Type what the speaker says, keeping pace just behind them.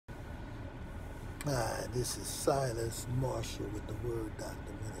Hi, this is Silas Marshall with the Word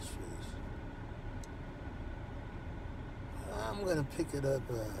Doctor Ministries. I'm going to pick it up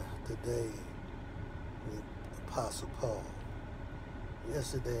today with Apostle Paul.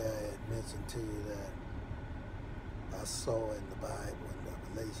 Yesterday I had mentioned to you that I saw in the Bible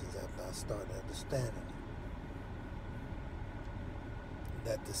in Revelations, after I started understanding it,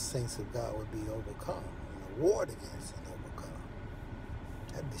 that the saints of God would be overcome and warred against and overcome.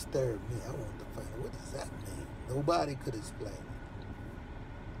 That disturbed me. I wanted to find out, what does that mean? Nobody could explain it.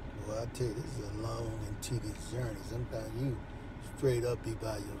 Well, I tell you, this is a long and tedious journey. Sometimes you straight up be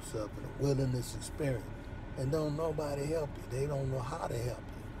by yourself in a wilderness experience and don't nobody help you. They don't know how to help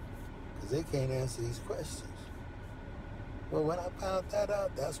you because they can't answer these questions. Well, when I found that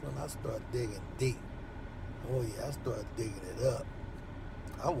out, that's when I started digging deep. Oh yeah, I started digging it up.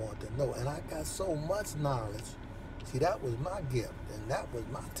 I wanted to know, and I got so much knowledge. See, that was my gift, and that was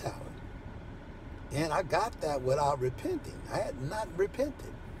my talent. And I got that without repenting. I had not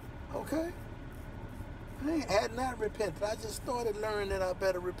repented, okay? I had not repented. I just started learning that I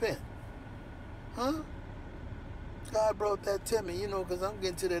better repent. Huh? God brought that to me, because I'm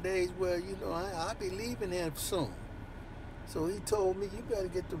getting to that age where, I be leaving here soon. So he told me, you better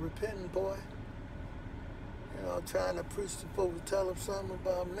get to repenting, boy. Trying to preach to folks, tell them something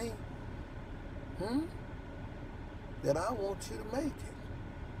about me. That I want you to make it.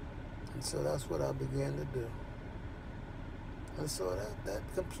 And so that's what I began to do. And so that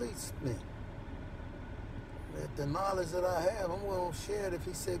completes me. That the knowledge that I have, I'm going to share it if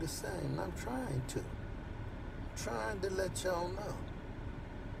he say the same. And I'm trying to. I'm trying to let y'all know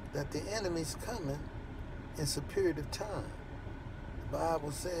that the enemy's coming in a period of time. The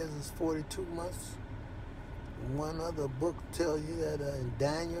Bible says it's 42 months. One other book tells you that in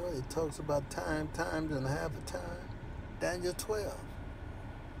Daniel, it talks about times and a half a time. Daniel 12.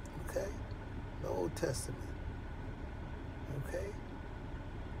 Okay? The Old Testament. Okay?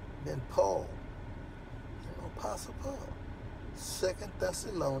 Then Paul. Apostle Paul. 2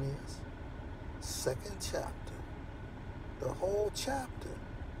 Thessalonians, 2nd chapter. The whole chapter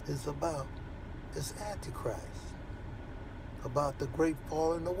is about this Antichrist. About the great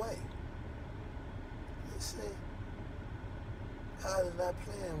falling away. You see? God is not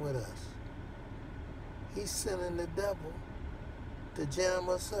playing with us. He's sending the devil to jam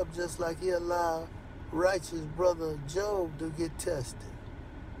us up just like he allowed righteous brother Job to get tested.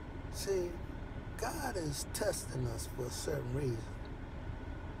 See, God is testing us for a certain reason.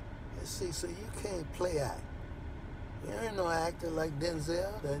 You see, so you can't play act. You ain't no actor like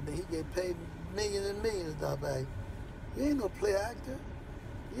Denzel that he get paid millions and millions of dollars. You ain't no play actor.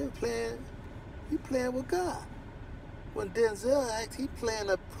 You playing with God. When Denzel acts, he playing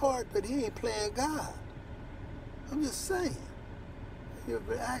a part, but he ain't playing God. I'm just saying. You're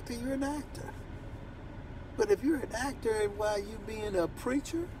an actor, you're an actor. But if you're an actor while you being a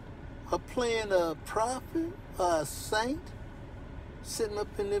preacher, or playing a prophet, or a saint, sitting up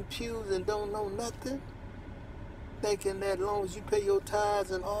in them pews and don't know nothing, thinking that as long as you pay your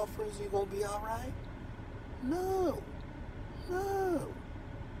tithes and offerings, you're going to be all right? No. No.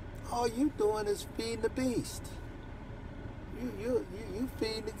 All you doing is feeding the beast. You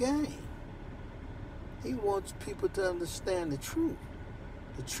feed the game. He wants people to understand the truth.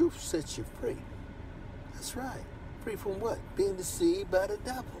 The truth sets you free. That's right. Free from what? Being deceived by the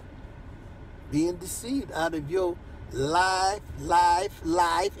devil. Being deceived out of your life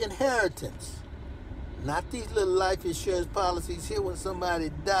inheritance. Not these little life insurance policies here. When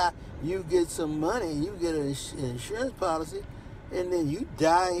somebody die, you get some money, you get an insurance policy, and then you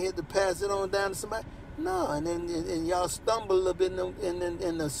die and you have to pass it on down to somebody. No, and then y'all stumble up in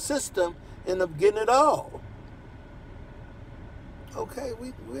the system, end up getting it all. Okay,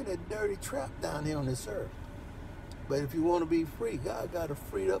 we're in a dirty trap down here on this earth. But if you want to be free, God got a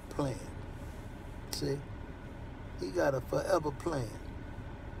freed up plan. See? He got a forever plan.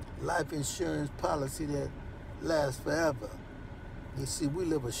 Life insurance policy that lasts forever. You see, we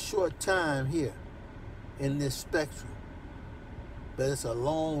live a short time here in this spectrum. But it's a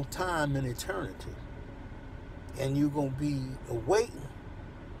long time in eternity. And you're going to be awaiting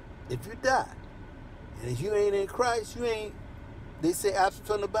if you die. And if you ain't in Christ, they say absent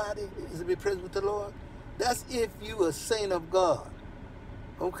from the body is to be present with the Lord. That's if you a saint of God.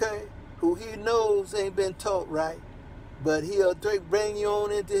 Okay? Who he knows ain't been taught right. But he'll bring you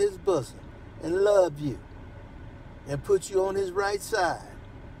on into his bosom and love you and put you on his right side.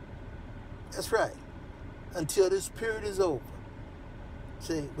 That's right. Until this period is over.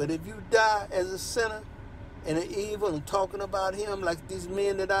 See, but if you die as a sinner and an evil and talking about him like these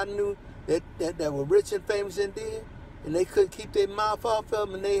men that I knew that were rich and famous and did, and they couldn't keep their mouth off of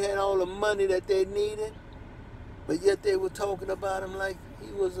him, and they had all the money that they needed, but yet they were talking about him like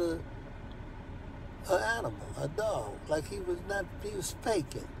he was an animal, a dog, like he was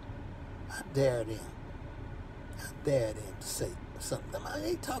faking. I dared him to say something.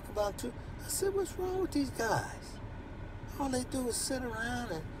 They talk about too. I said, what's wrong with these guys? All they do is sit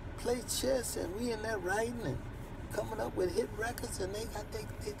around and play chess, and we in there writing and coming up with hit records, and they got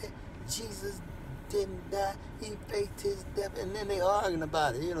Jesus didn't die, he faked his death, and then they arguing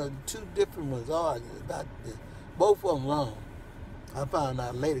about it. You know, two different ones arguing about this. Both of them wrong. I found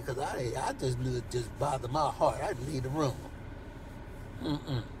out later because I just knew it just bothered my heart. I'd leave the room.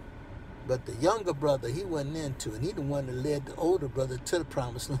 But the younger brother, he wasn't into it. He the one that led the older brother to the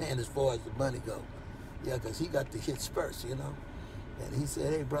promised land as far as the money go. Yeah, because he got the hits first, you know. And he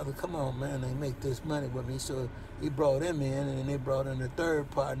said, hey, brother, come on, man, they make this money with me. So he brought him in, and then they brought in a third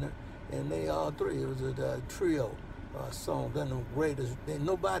partner, and they all three, it was a trio song. They're the greatest.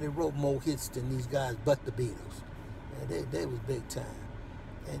 Nobody wrote more hits than these guys but the Beatles. And they was big time.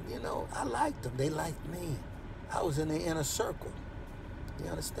 And, you know, I liked them. They liked me. I was in their inner circle. You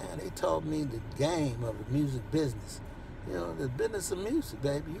understand? They taught me the game of the music business. You know, the business of music,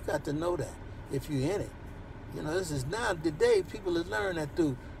 baby. You got to know that if you're in it. You know, this is now today people have learned that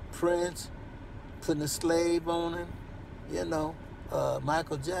through Prince, putting a slave on him, you know,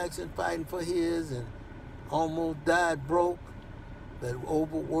 Michael Jackson fighting for his and almost died broke, but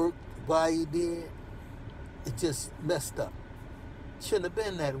overworked why he did. It just messed up. Shouldn't have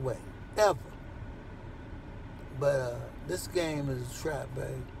been that way, ever. But this game is a trap,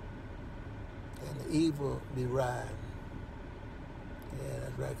 babe. And the evil be riding. Yeah,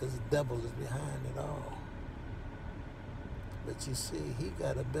 that's right, because the devil is behind it all. But you see, he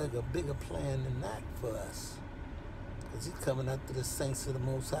got a bigger plan than that for us. Because he's coming after the saints of the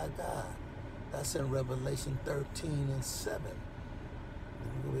Most High God. That's in Revelation 13:7. You're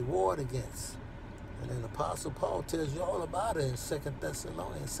going to be warred against. And then Apostle Paul tells you all about it in 2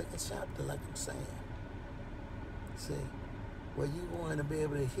 Thessalonians, 2nd chapter, like I'm saying. See, well, you're going to be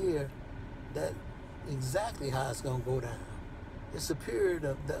able to hear that exactly how it's going to go down. It's a period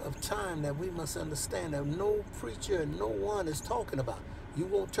of time that we must understand that no preacher, no one is talking about. You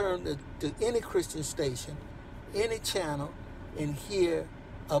won't turn to any Christian station, any channel, and hear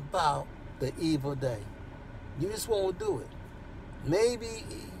about the evil day. You just won't do it. Maybe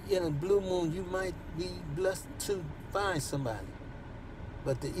in a blue moon you might be blessed to find somebody.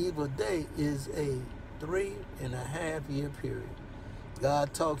 But the evil day is a 3.5 year period.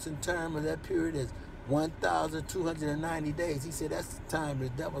 God talks in terms of that period as 1,290 days. He said that's the time the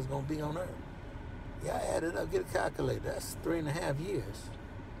devil's going to be on earth. Yeah, I add it up, get a calculator. That's 3.5 years.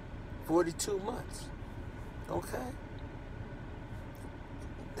 42 months. Okay?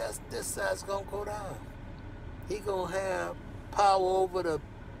 This side's going to go down. He going to have power over the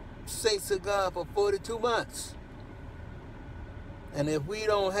saints of God for 42 months. And if we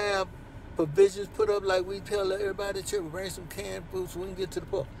don't have provisions put up like we tell everybody at church, bring some canned food so we can get to the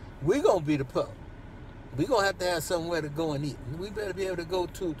pub, we're going to be the pub. We're going to have somewhere to go and eat. We better be able to go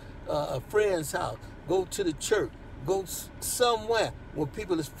to a friend's house, go to the church, go somewhere where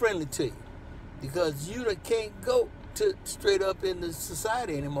people is friendly to you. Because you can't go to straight up in the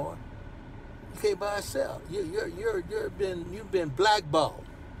society anymore. You can't buy or sell. You've been blackballed.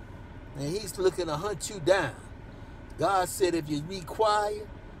 And he's looking to hunt you down. God said if you be quiet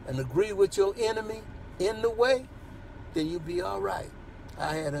and agree with your enemy in the way, then you'll be all right.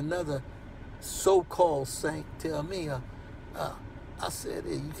 I had another so-called saint tell me, I said,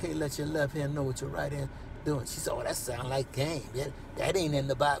 hey, you can't let your left hand know what your right hand doing. She said, oh, that sounds like game. That ain't in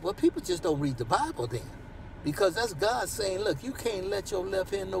the Bible. Well, people just don't read the Bible then. Because that's God saying, look, you can't let your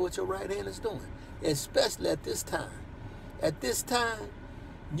left hand know what your right hand is doing. Especially at this time. At this time,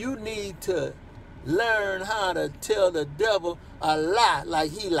 you need to learn how to tell the devil a lie like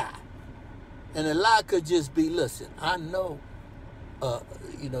he lied. And a lie could just be, listen, I know,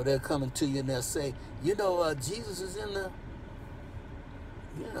 they're coming to you and they'll say, Jesus is in the,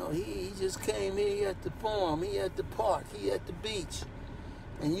 he just came here, he at the farm, he at the park, he at the beach.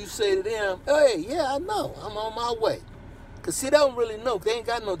 And you say to them, hey, yeah, I know, I'm on my way. Because see, they don't really know. They ain't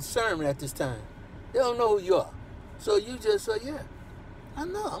got no discernment at this time. They don't know who you are. So you just say, yeah, I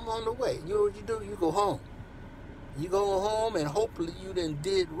know, I'm on the way. You know what you do? You go home. You go home and hopefully you done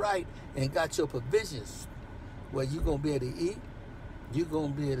did right and got your provisions where you're going to be able to eat. You're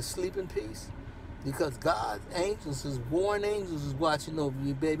going to be able to sleep in peace. Because God's angels, his warring angels is watching over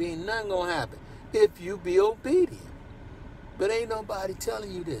you, baby. Ain't nothing going to happen if you be obedient. But ain't nobody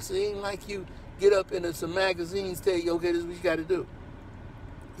telling you this. It ain't like you get up into some magazines tell you, okay, this is what you got to do.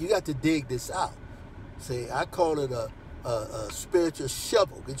 You got to dig this out. See, I call it a spiritual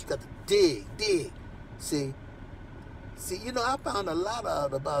shovel. You got to dig. See, you know, I found a lot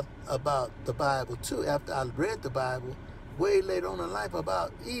out about the Bible too. After I read the Bible, way later on in life,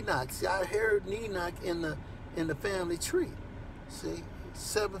 about Enoch. See, I heard Enoch in the family tree. See,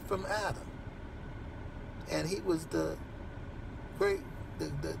 seventh from Adam, and he was the great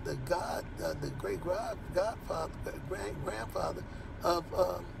grandfather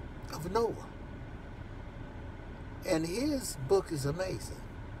of Noah. And his book is amazing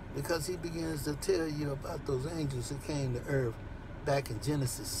because he begins to tell you about those angels who came to earth back in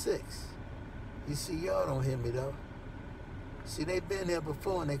Genesis 6. You see, y'all don't hear me though. See, they've been here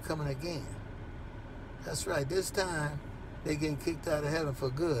before and they're coming again. That's right. This time they're getting kicked out of heaven for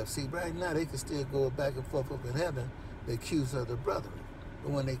good. See, right now they can still go back and forth up in heaven, the accuse of the brethren.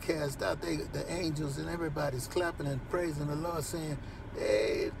 But when they cast out, the angels and everybody's clapping and praising the Lord, saying,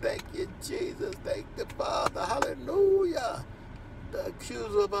 hey, thank you, Jesus. Thank the Father. Hallelujah. The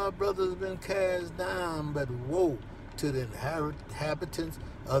accuser of our brothers has been cast down, but woe to the inhabitants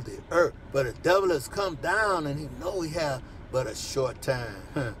of the earth. But the devil has come down, and he know he have but a short time.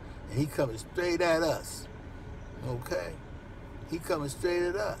 And he coming straight at us. Okay? He coming straight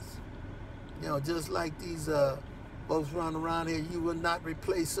at us. You know, just like these folks running around here, you will not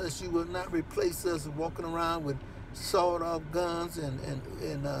replace us. You will not replace us walking around with sawed-off guns and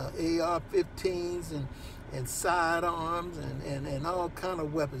AR-15s and sidearms and all kind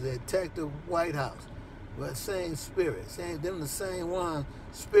of weapons. They attacked the White House. But same spirit, the same one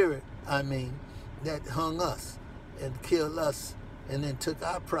spirit, that hung us and killed us and then took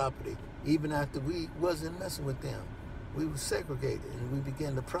our property, even after we wasn't messing with them. We were segregated and we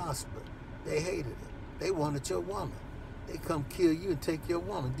began to prosper. They hated it. They wanted your woman. They come kill you and take your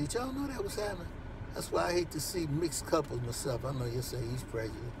woman. Did y'all know that was happening? That's why I hate to see mixed couples myself. I know you'll say he's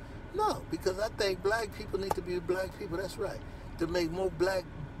prejudiced. No, because I think black people need to be black people. That's right. To make more black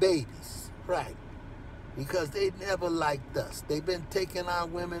babies. Right. Because they never liked us. They've been taking our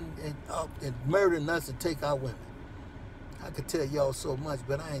women and murdering us and take our women. I could tell y'all so much,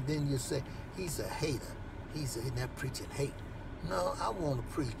 but then you say, he's a hater. He's not preaching hate. No, I want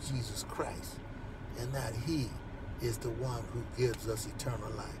to preach Jesus Christ, and that he is the one who gives us eternal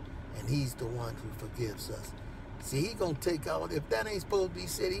life, and he's the one who forgives us. See, he going to take out, if that ain't supposed to be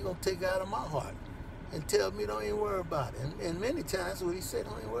said, he going to take out of my heart and tell me don't even worry about it. And many times what he said,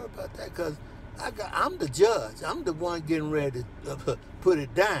 don't even worry about that, because I'm the judge. I'm the one getting ready to put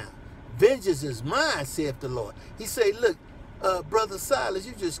it down. Vengeance is mine, saith the Lord. He say, look, Brother Silas,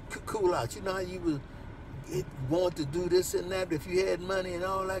 you just cool out. You know how you was want to do this and that, if you had money and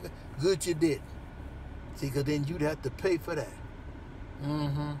all that, good you didn't. See, because then you'd have to pay for that.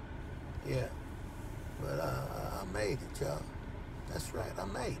 Yeah. But I made it, y'all. That's right, I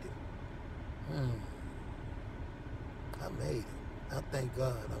made it. I made it. I thank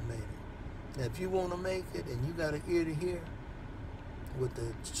God I made it. Now, if you want to make it and you got an ear to hear what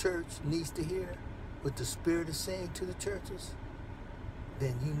the church needs to hear, what the Spirit is saying to the churches,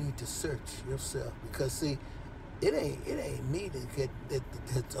 then you need to search yourself. Because see, it ain't me that's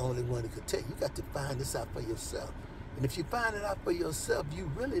the only one that could tell you. You got to find this out for yourself. And if you find it out for yourself,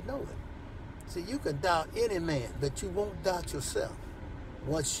 you really know it. See, you can doubt any man, but you won't doubt yourself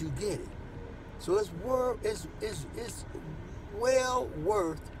once you get it. So it's well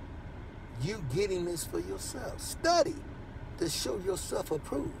worth you getting this for yourself. Study to show yourself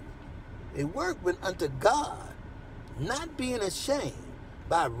approved. A workman unto God, not being ashamed,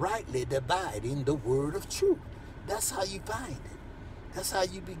 by rightly dividing the word of truth. That's how you find it. That's how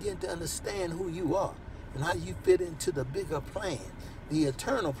you begin to understand who you are and how you fit into the bigger plan, the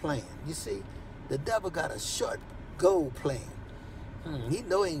eternal plan. You see, the devil got a short goal plan. He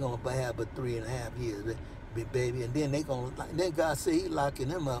know he ain't gonna have but 3.5 years, baby, and then God say he locking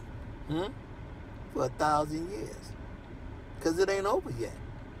him up for 1,000 years, because it ain't over yet.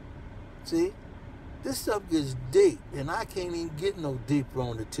 See, this stuff gets deep, and I can't even get no deeper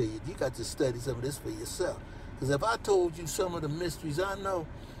on it to you. You got to study some of this for yourself. Because if I told you some of the mysteries I know,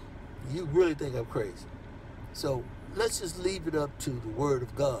 you really think I'm crazy. So let's just leave it up to the Word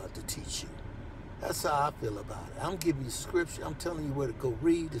of God to teach you. That's how I feel about it. I'm giving you scripture. I'm telling you where to go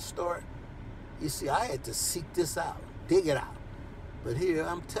read to start. You see, I had to seek this out, dig it out. But here,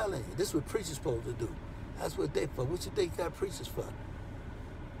 I'm telling you, this is what preachers supposed to do. That's what they for. What you think got preachers for?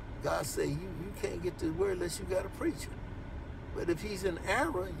 God say you can't get the word unless you got a preacher. But if he's in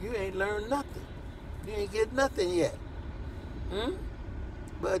error, you ain't learned nothing. You ain't get nothing yet.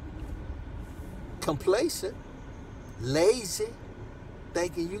 But complacent, lazy,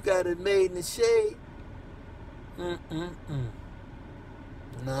 thinking you got it made in the shade.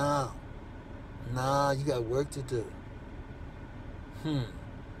 No. Nah, you got work to do. I'm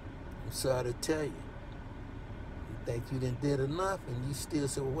sorry to tell you. You think you done did enough, and you still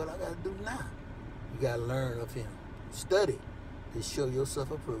say, well, what I got to do now? You got to learn of him. Study to show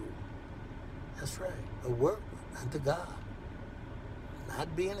yourself approved. That's right. A work unto God.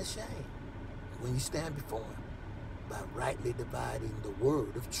 Not being ashamed when you stand before him by rightly dividing the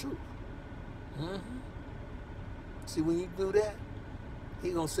word of truth. See, when you do that,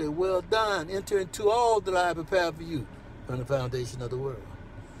 he's going to say, well done, enter into all that I have prepared for you from the foundation of the world.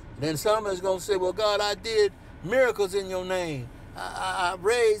 And then someone's going to say, well, God, I did miracles in your name. I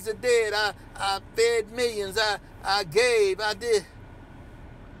raised the dead. I fed millions. I gave. I did.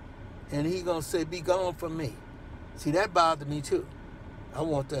 And he's going to say, be gone from me. See, that bothered me too. I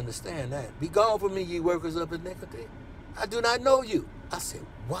want to understand that. Be gone from me, ye workers of iniquity. I do not know you. I said,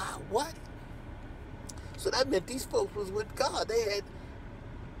 wow, what? So that meant these folks was with God.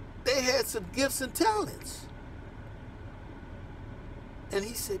 They had some gifts and talents. And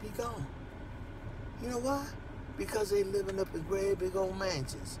he said, be gone. You know why? Because they living up in great big old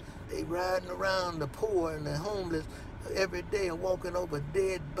mansions. They riding around the poor and the homeless every day and walking over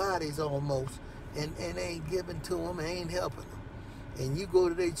dead bodies almost. And ain't giving to them and ain't helping them. And you go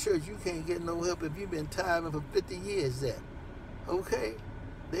to their church, you can't get no help if you've been tithing for 50 years there. Okay?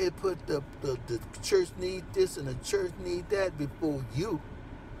 They put the church need this and the church need that before you.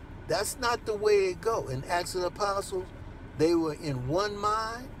 That's not the way it go. In Acts of the Apostles, they were in one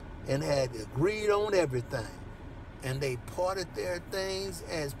mind and had agreed on everything. And they parted their things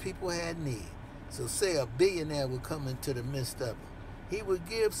as people had need. So say a billionaire would come into the midst of them. He would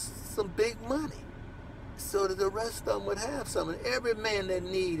give some big money so that the rest of them would have something. Every man that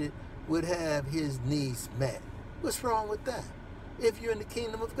needed would have his needs met. What's wrong with that? If you're in the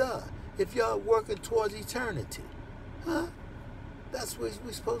kingdom of God, if y'all working towards eternity, that's what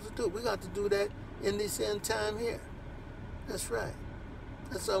we're supposed to do. We got to do that in this end time here. That's right.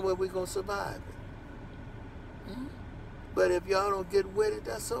 That's the only way we're going to survive it. But if y'all don't get with it,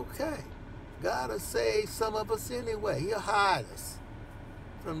 that's okay. God will save some of us anyway. He'll hide us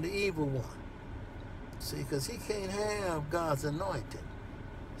from the evil one. See, because he can't have God's anointed.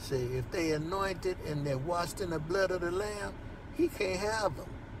 See, if they anointed and they're washed in the blood of the Lamb, he can't have them.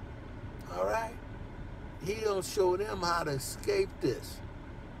 All right? He don't show them how to escape this.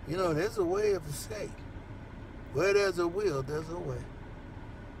 You know, there's a way of escape. Where there's a will, there's a way.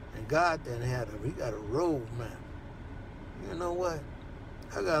 And God then he got a road map. You know what?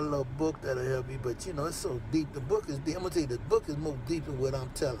 I got a little book that'll help you, but you know, it's so deep. The book is deep. I'm going to tell you, the book is more deep than what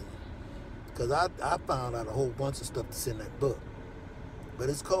I'm telling you. Because I found out a whole bunch of stuff that's in that book. But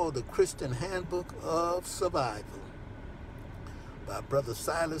it's called The Christian Handbook of Survival by Brother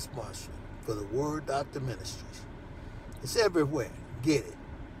Silas Marshall for the Word Doctor Ministries. It's everywhere. Get it.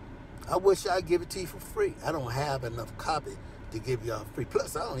 I wish I'd give it to you for free. I don't have enough copy to give y'all free.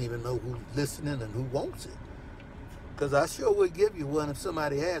 Plus, I don't even know who's listening and who wants it. Because I sure would give you one if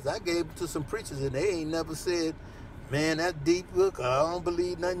somebody has. I gave it to some preachers and they ain't never said, man, that deep book, I don't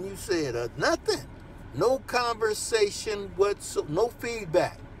believe nothing you said. Or nothing. No conversation whatsoever. No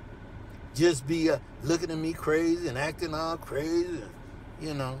feedback. Just be looking at me crazy and acting all crazy.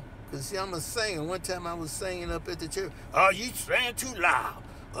 You know. Because, see, I'm a singer. One time I was singing up at the church. Oh, you sang too loud.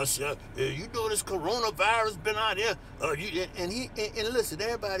 I said, you know this coronavirus been out here. And listen,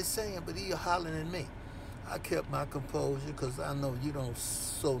 everybody's saying, but he hollering at me. I kept my composure because I know you don't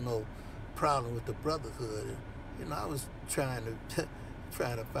sow no problem with the brotherhood. And, you know, I was trying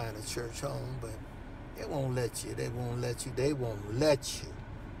to find a church home, but they won't let you. They won't let you. They won't let you.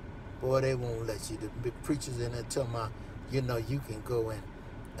 Boy, they won't let you. The preachers in there tell me, you know, you can go and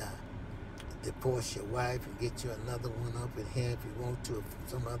divorce your wife and get you another one up in here if you want to,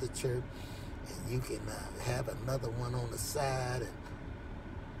 some other church, and you can have another one on the side. And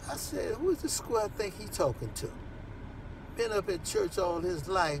I said, who is this square I think he talking to? Been up at church all his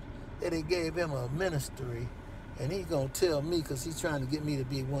life, and they gave him a ministry, and he gonna tell me, because he's trying to get me to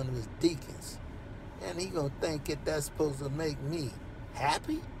be one of his deacons, and he gonna think that's supposed to make me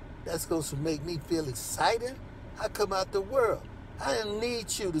happy? That's supposed to make me feel excited? I come out the world. I didn't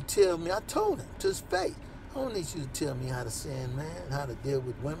need you to tell me. I told him to his face. I don't need you to tell me how to sin, man, how to deal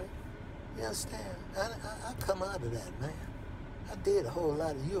with women. You understand? I come out of that, man. I did a whole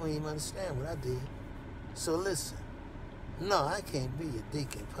lot of, you don't even understand what I did. So listen, no, I can't be a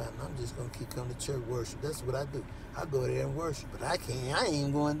deacon, partner. I'm just going to keep coming to church worship. That's what I do. I go there and worship, but I ain't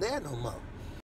even going there no more.